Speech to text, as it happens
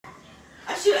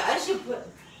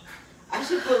I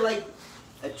should put like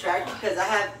a tractor because I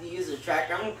have to use a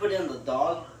tractor. I'm gonna put in the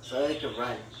dog so it can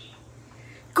run.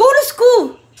 Go to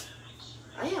school.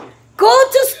 I am. Go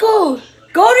to school.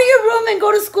 Go to your room and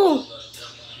go to school.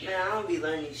 Man, I don't be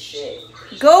learning shit.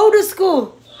 Go to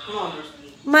school. Come on,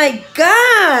 Misty. My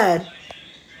God.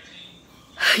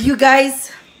 You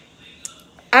guys,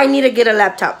 I need to get a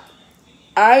laptop.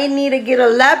 I need to get a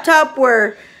laptop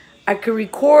where I can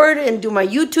record and do my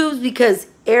YouTubes because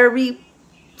every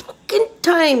fucking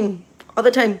time, all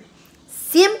the time,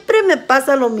 siempre me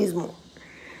pasa lo mismo.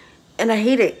 And I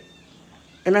hate it.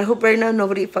 And I hope right now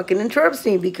nobody fucking interrupts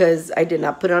me because I did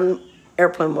not put on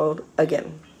airplane mode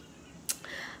again.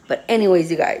 But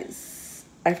anyways, you guys,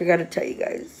 I forgot to tell you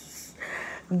guys.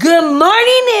 Good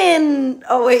morning and...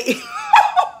 Oh, wait.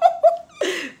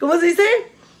 ¿Cómo se dice?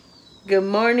 Good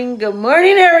morning,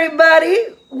 everybody.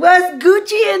 What's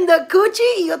Gucci in the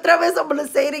coochie? Y otra vez, I'm going to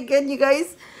say it again, you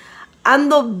guys.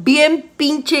 Ando bien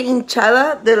pinche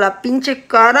hinchada de la pinche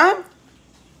cara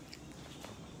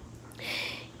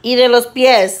y de los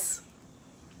pies.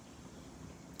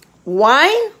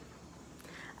 Why?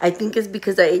 I think it's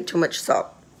because I ate too much salt.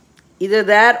 Either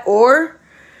that or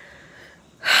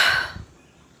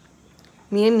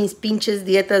me and mis pinches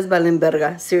dietas valen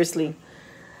verga. Seriously.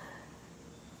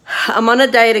 I'm on a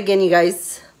diet again, you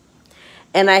guys.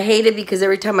 And I hate it because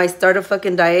every time I start a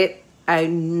fucking diet, I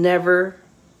never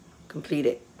complete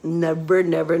it. Never,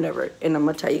 never, never. And I'm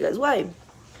going to tell you guys why.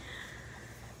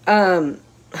 I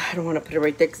don't want to put it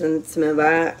right there because se me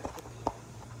va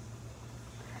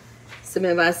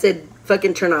a hacer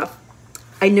fucking turn off.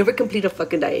 I never complete a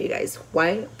fucking diet, you guys.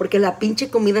 Why? Porque la pinche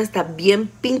comida está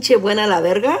bien pinche buena la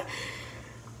verga.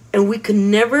 And we could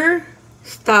never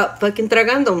stop fucking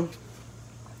tragando.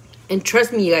 And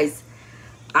trust me, you guys,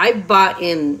 I bought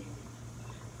in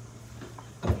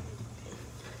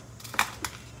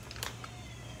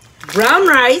brown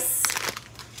rice.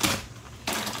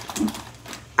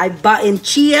 I bought in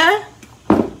chia.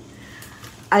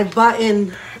 I bought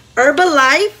in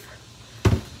Herbalife.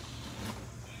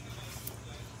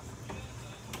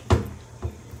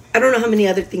 I don't know how many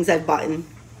other things I've bought in.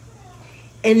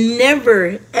 And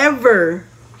never, ever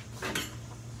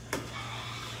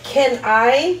can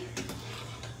I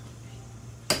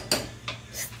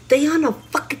stay on a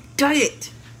fucking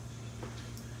diet.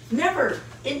 Never.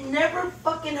 It never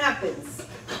fucking happens.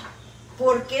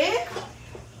 ¿Por qué?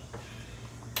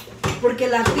 Porque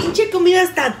la pinche comida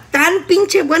está tan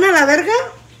pinche buena la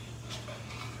verga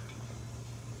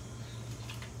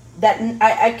that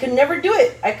I could never do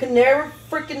it. I could never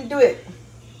freaking do it.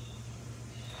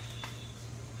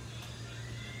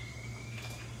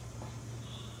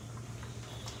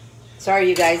 Sorry,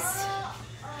 you guys.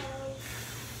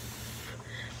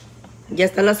 Ya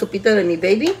está la sopita de mi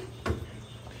baby.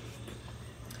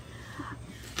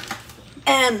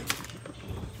 And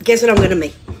guess what I'm gonna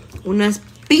make? Unas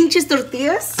pinches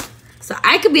tortillas. So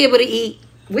I could be able to eat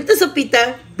with the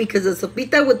sopita because the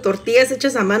sopita with tortillas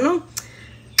hechas a mano.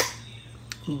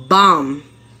 Bomb.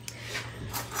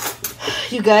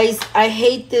 You guys, I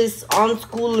hate this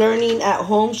on-school learning at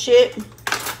home shit.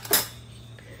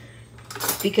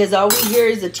 Because all we hear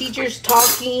is the teachers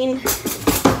talking.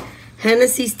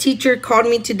 Hennessy's teacher called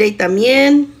me today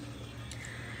también.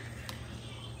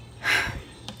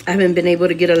 I haven't been able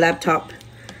to get a laptop.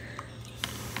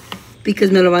 Because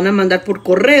me lo van a mandar por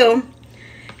correo.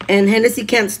 And Hennessy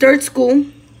can't start school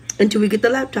until we get the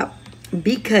laptop.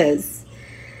 Because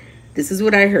this is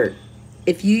what I heard.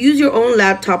 If you use your own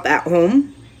laptop at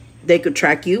home, they could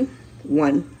track you.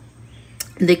 One.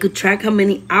 They could track how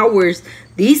many hours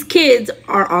these kids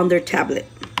are on their tablet.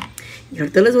 Y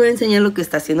ahorita les voy a enseñar lo que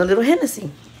está haciendo little Hennessy.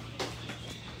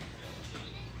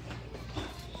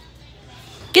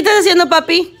 ¿Qué estás haciendo,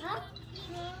 papi?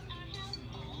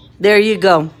 There you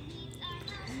go.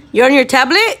 You're on your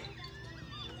tablet?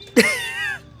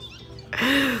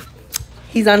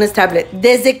 He's on his tablet.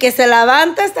 Desde que se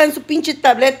levanta está en su pinche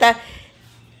tableta.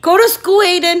 Go to school,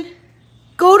 Aiden.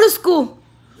 Go to school.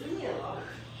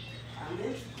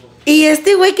 Y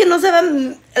este güey que no se va,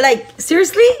 like,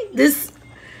 seriously, this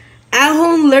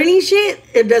at-home learning shit,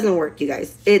 it doesn't work, you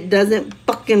guys. It doesn't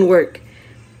fucking work.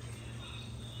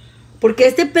 Porque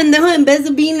este pendejo, en vez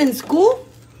of being in school,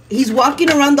 he's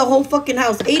walking around the whole fucking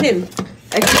house. Aiden.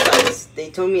 Exercise. They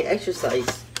told me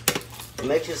exercise. I'm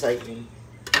exercising.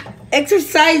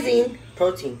 Exercising.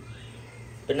 Protein.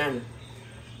 Banana.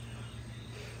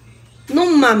 No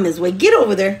mames, güey. Get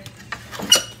over there.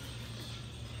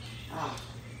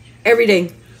 Every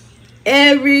day.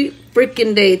 Every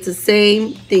freaking day. It's the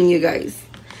same thing, you guys.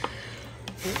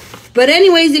 But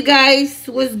anyways, you guys,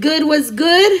 what's good?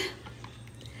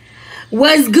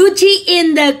 Was Gucci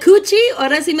in the coochie?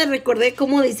 Ahora sí me recordé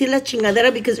cómo decir la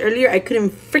chingadera because earlier I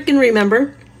couldn't freaking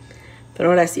remember. Pero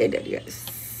ahora sí I did, you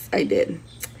guys. I did.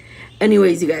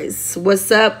 Anyways, you guys,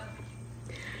 what's up?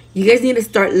 You guys need to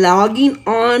start logging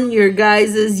on your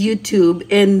guys' YouTube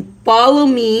and follow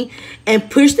me and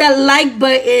push that like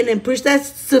button and push that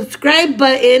subscribe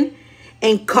button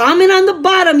and comment on the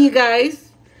bottom, you guys.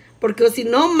 Porque si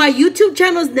no, my YouTube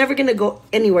channel is never going to go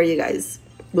anywhere, you guys.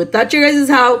 Without your guys'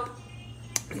 help,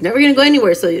 it's never going to go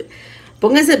anywhere. So,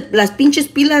 pónganse las pinches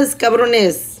pilas,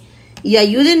 cabrones. Y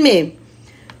ayúdenme.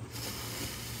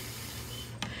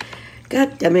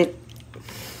 God damn it.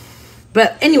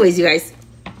 But anyways, you guys.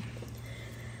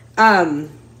 I'm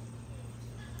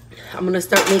gonna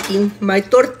start making my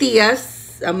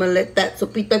tortillas. I'm gonna let that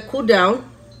sopita cool down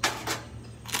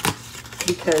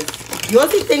because yo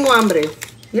sí tengo hambre.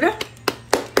 Mira,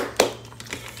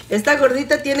 esta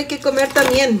gordita tiene que comer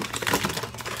también.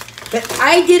 But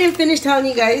I didn't finish telling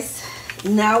you guys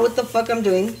now what the fuck I'm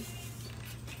doing.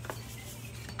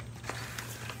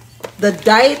 The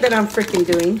diet that I'm freaking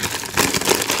doing.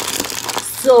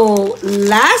 So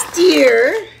last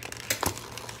year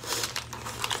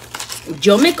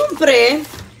yo me compré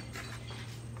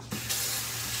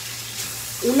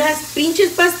unas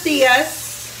pinches pastillas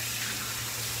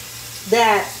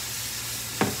that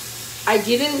I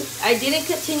didn't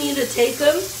continue to take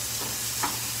them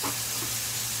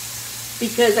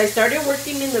because I started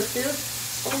working in the field.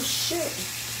 Oh shit.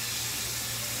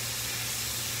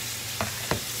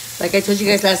 Like I told you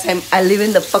guys last time, I live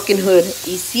in the fucking hood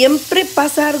y siempre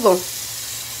pasa algo.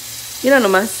 Mira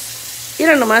nomás.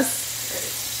 Mira nomás.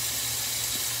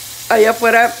 Allá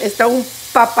afuera está un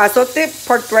papazote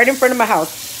parked right in front of my house.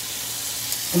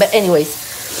 But anyways,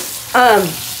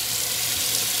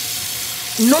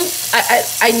 no,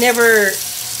 I never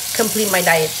complete my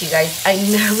diet, you guys. I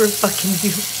never fucking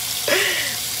do.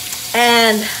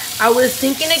 And I was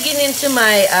thinking of getting into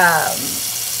my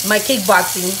my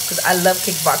kickboxing because I love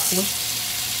kickboxing.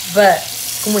 But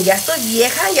como ya estoy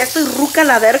vieja, ya estoy ruca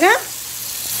la verga,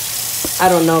 I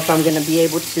don't know if I'm gonna be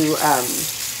able to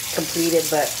complete it,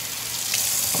 but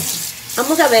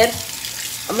vamos a ver.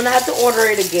 I'm gonna have to order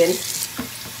it again.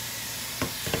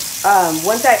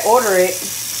 Once I order it,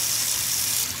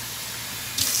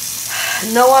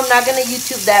 no, I'm not gonna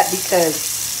YouTube that because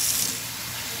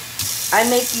I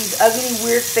make these ugly,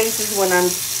 weird faces when I'm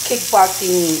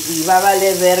kickboxing y va a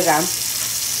valer verga.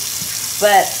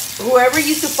 But whoever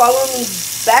used to follow me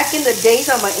back in the days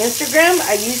on my Instagram,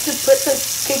 I used to put some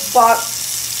kickbox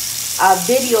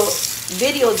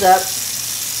videos up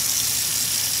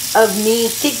of me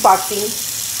kickboxing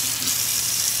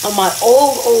on my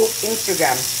old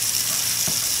Instagram.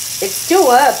 It's still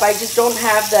up. I just don't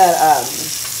have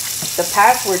the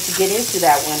password to get into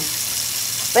that one.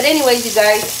 But anyways, you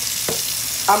guys,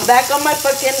 I'm back on my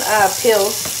fucking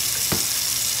pills.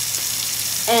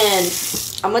 And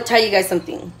I'm gonna tell you guys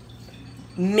something.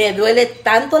 Me duele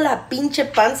tanto la pinche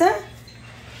panza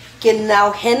que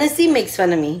now Hennessy makes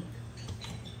fun of me.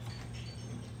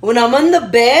 When I'm on the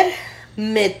bed,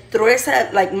 me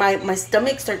truesa, like my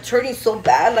stomach starts hurting so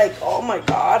bad. Like, oh my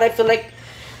God, I feel like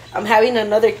I'm having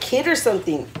another kid or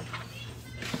something.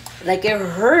 Like it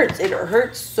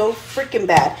hurts so freaking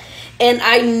bad. And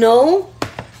I know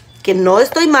que no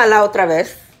estoy mala otra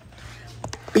vez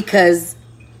because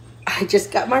I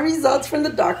just got my results from the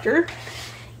doctor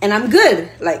and I'm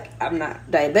good. Like I'm not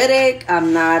diabetic,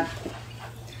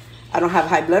 I don't have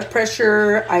high blood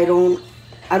pressure, I don't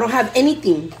have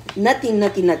anything. Nothing.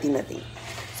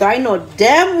 So I know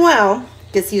damn well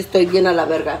que si estoy bien a la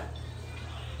verga.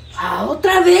 Ah,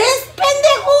 otra vez,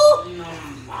 pendejo. No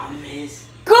mames.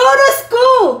 Go to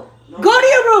school. No. Go to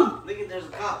your room. Look at, there's a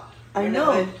cop. I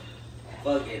know.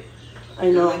 Fuck it. I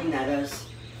know. They're looking at us.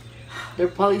 They're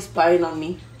probably spying on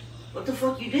me. What the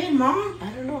fuck you did, Mom? I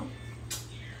don't know.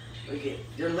 Okay,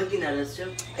 they're looking at us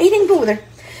too. Aiden, go over there.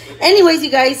 Anyways,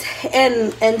 you guys,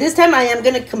 and this time I am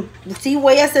gonna see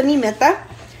voy a hacer mi meta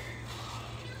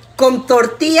con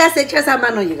tortillas hechas a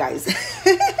mano, you guys.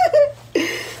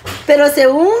 Pero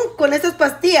según con estas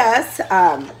pastillas,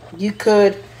 you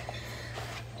could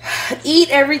eat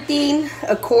everything.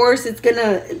 Of course,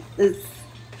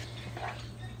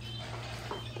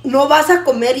 no vas a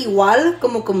comer igual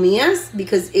como comías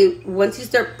because once you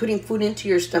start putting food into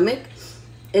your stomach,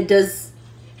 it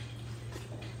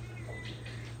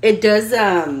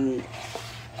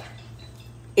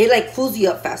like fills you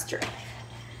up faster.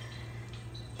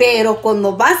 Pero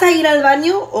cuando vas a ir al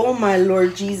baño, oh my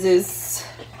Lord Jesus,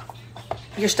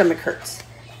 your stomach hurts.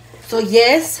 So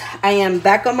yes, I am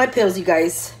back on my pills, you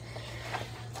guys.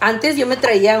 Antes yo me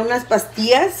traía unas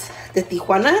pastillas de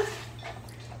Tijuana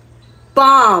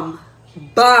bomb.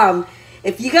 Bomb.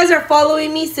 If you guys are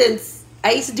following me since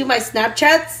I used to do my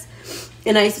Snapchats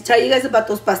and I used to tell you guys about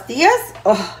those pastillas,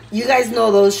 oh, you guys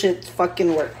know those shit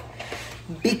fucking work.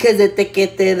 Because que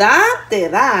te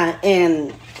da.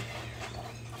 And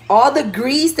all the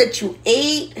grease that you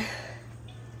ate,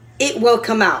 it will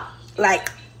come out. Like,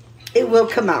 it will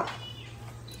come out.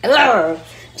 Ugh.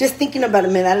 Just thinking about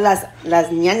it, me da las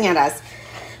ñañaras.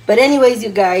 But anyways, you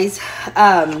guys,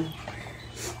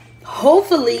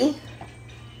 hopefully,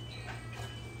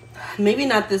 maybe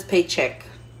not this paycheck,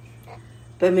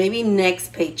 but maybe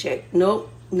next paycheck. Nope,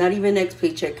 not even next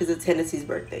paycheck because it's Hennessy's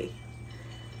birthday.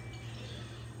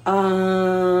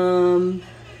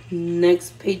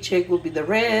 Next paycheck will be the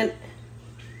rent.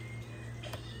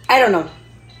 I don't know.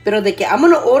 Pero de que I'm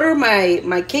gonna order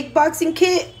my kickboxing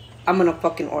kit, I'm gonna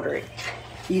fucking order it.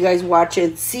 You guys watch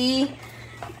and see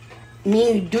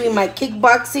me doing my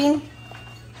kickboxing,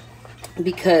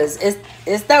 because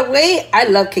it's that way. I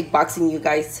love kickboxing, you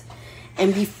guys.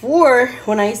 And before,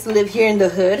 when I used to live here in the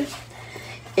hood,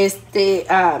 I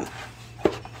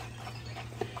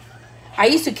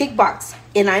used to kickbox,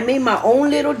 and I made my own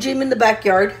little gym in the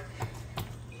backyard.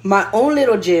 My own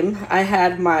little gym. I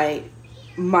had my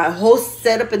whole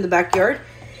setup in the backyard.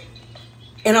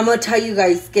 And I'm gonna tell you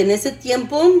guys que en ese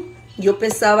tiempo yo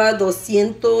pesaba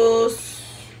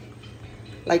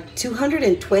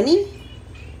 220.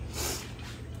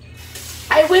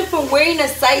 I went from wearing a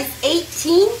size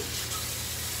 18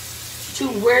 to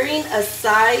wearing a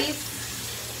size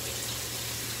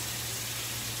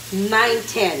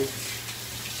 9'10".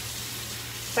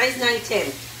 Size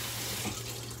 9'10".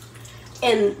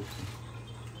 And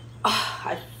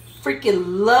I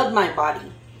freaking loved my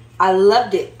body. I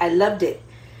loved it.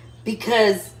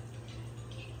 Because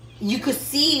you could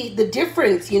see the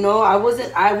difference, you know. I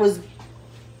was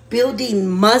building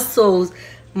muscles.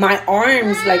 My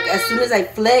arms, like, as soon as I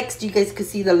flexed, you guys could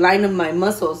see the line of my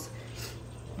muscles.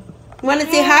 You want to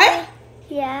say hi?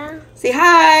 Yeah. Say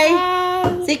hi.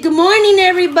 Hi. Say good morning,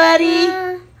 everybody.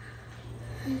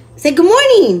 Say good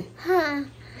morning. Huh.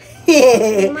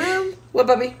 Mom. What,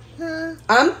 Bobby? Huh.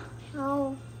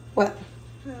 Oh. What?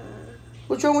 Huh.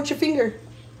 What's wrong with your finger?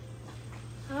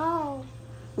 Oh.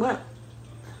 What?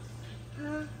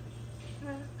 Huh.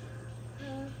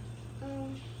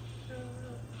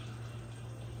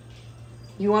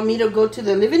 You want me to go to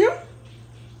the living room?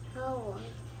 Oh.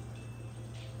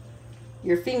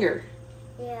 Your finger.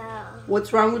 Yeah.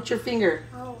 What's wrong with your finger?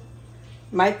 Oh.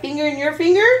 My finger and your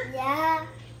finger? Yeah.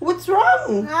 What's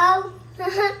wrong? Oh.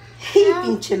 Hey,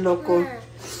 pinche loco.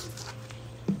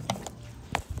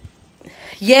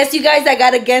 Yes, you guys, I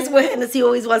gotta guess what Hennessy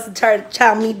always wants to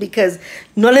tell me, because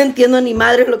no le entiendo ni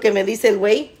madre lo que me dice el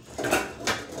güey.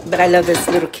 But I love this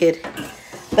little kid.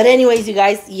 But anyways, you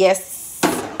guys, yes.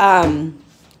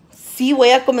 Sí voy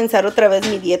a comenzar otra vez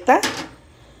mi dieta.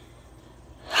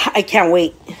 I can't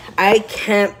wait. I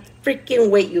can't freaking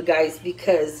wait, you guys,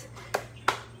 because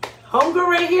homegirl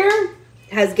right here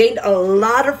has gained a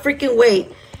lot of freaking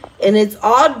weight. And it's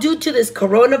all due to this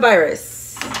coronavirus.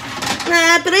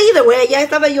 Pero either way, ya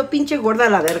estaba yo pinche gorda a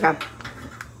la verga.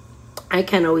 I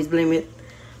can't always blame it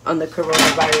on the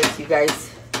coronavirus, you guys.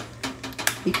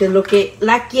 Because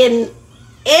la quien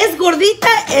es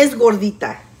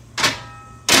gordita.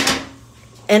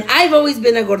 And I've always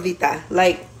been a gordita.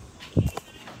 Like,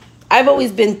 I've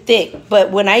always been thick.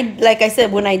 But like I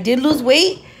said, when I did lose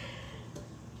weight,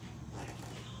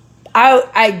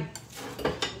 I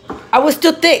was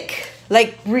still thick.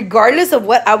 Like, regardless of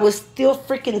what, I was still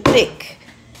freaking thick.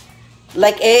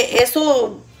 Like,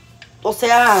 eso, o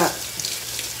sea,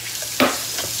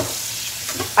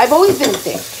 I've always been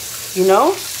thick, you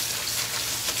know?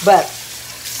 But,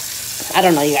 I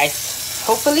don't know, you guys.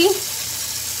 Hopefully,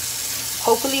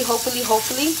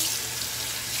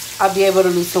 I'll be able to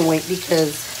lose some weight,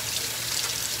 because,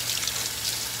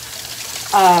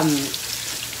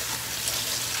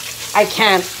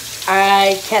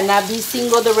 I cannot be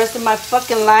single the rest of my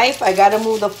fucking life. I gotta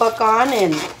move the fuck on.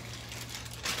 And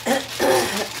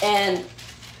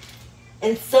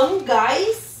some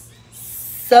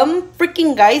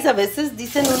freaking guys a veces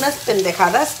dicen unas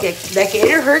pendejadas que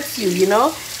it hurts you, you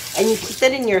know, and you keep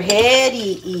that in your head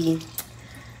y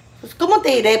pues como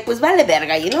te diré, pues vale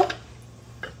verga, you know.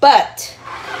 But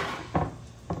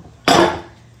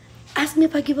ask me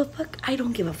if I give a fuck. I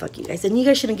don't give a fuck, you guys, and you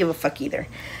guys shouldn't give a fuck either.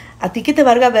 A ti que te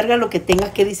valga verga lo que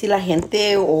tenga que decir la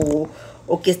gente, o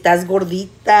que estás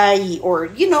gordita,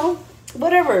 or, you know,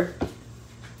 whatever.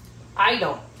 I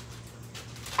don't.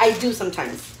 I do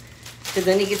sometimes. Because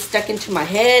then it gets stuck into my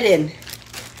head, and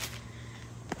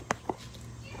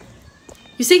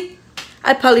you see,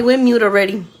 I probably went mute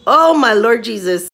already. Oh, my Lord Jesus.